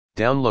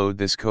Download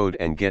this code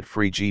and get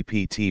free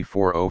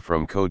GPT-4o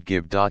from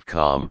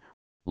codegive.com,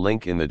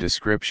 link in the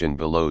description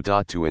below.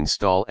 To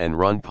install and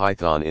run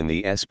Python in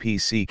the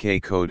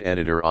spck code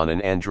editor on an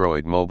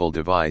Android mobile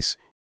device,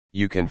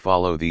 you can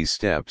follow these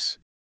steps.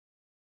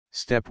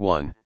 Step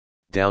 1.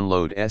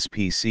 Download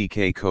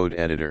spck code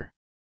editor.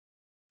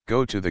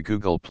 Go to the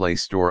Google Play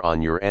Store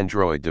on your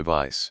Android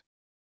device.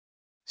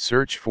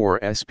 Search for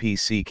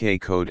spck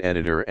code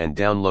editor and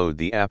download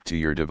the app to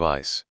your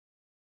device.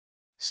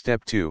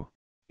 Step 2.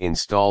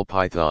 Install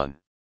Python.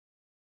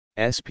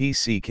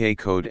 spck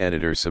code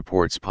editor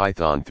supports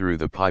Python through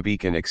the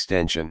pybeacon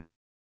extension.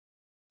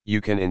 You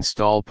can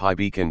install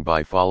pybeacon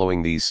by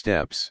following these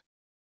steps.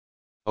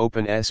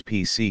 Open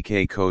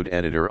spck code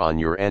editor on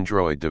your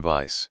Android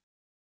device.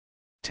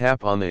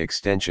 Tap on the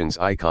extensions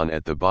icon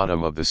at the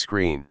bottom of the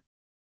screen.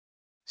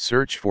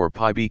 Search for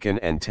pybeacon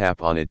and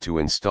tap on it to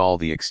install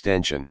the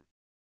extension.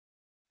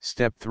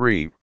 Step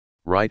 3.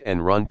 Write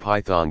and run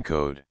Python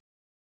code.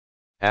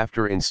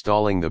 After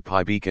installing the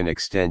pybeacon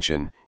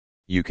extension,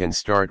 you can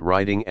start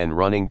writing and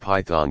running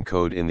Python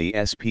code in the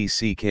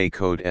spck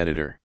code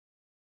editor.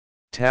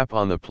 Tap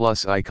on the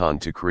plus icon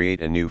to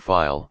create a new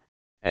file,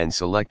 and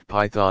select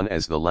Python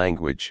as the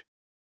language.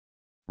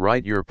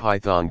 Write your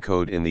Python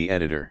code in the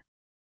editor.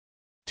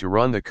 To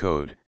run the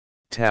code,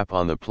 tap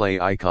on the play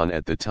icon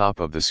at the top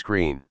of the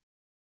screen.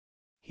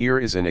 Here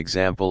is an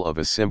example of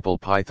a simple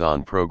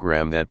Python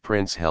program that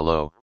prints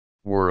 "Hello,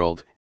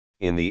 World"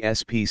 in the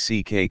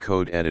spck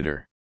code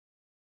editor.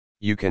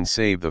 You can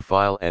save the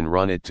file and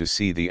run it to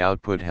see the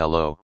output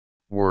 "Hello,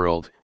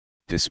 World"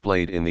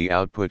 displayed in the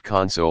output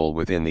console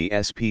within the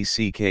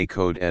spck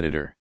code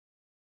editor.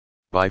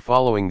 By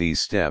following these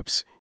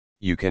steps,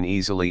 you can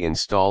easily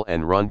install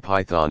and run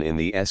Python in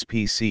the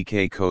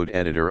spck code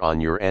editor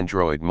on your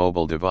Android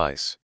mobile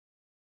device.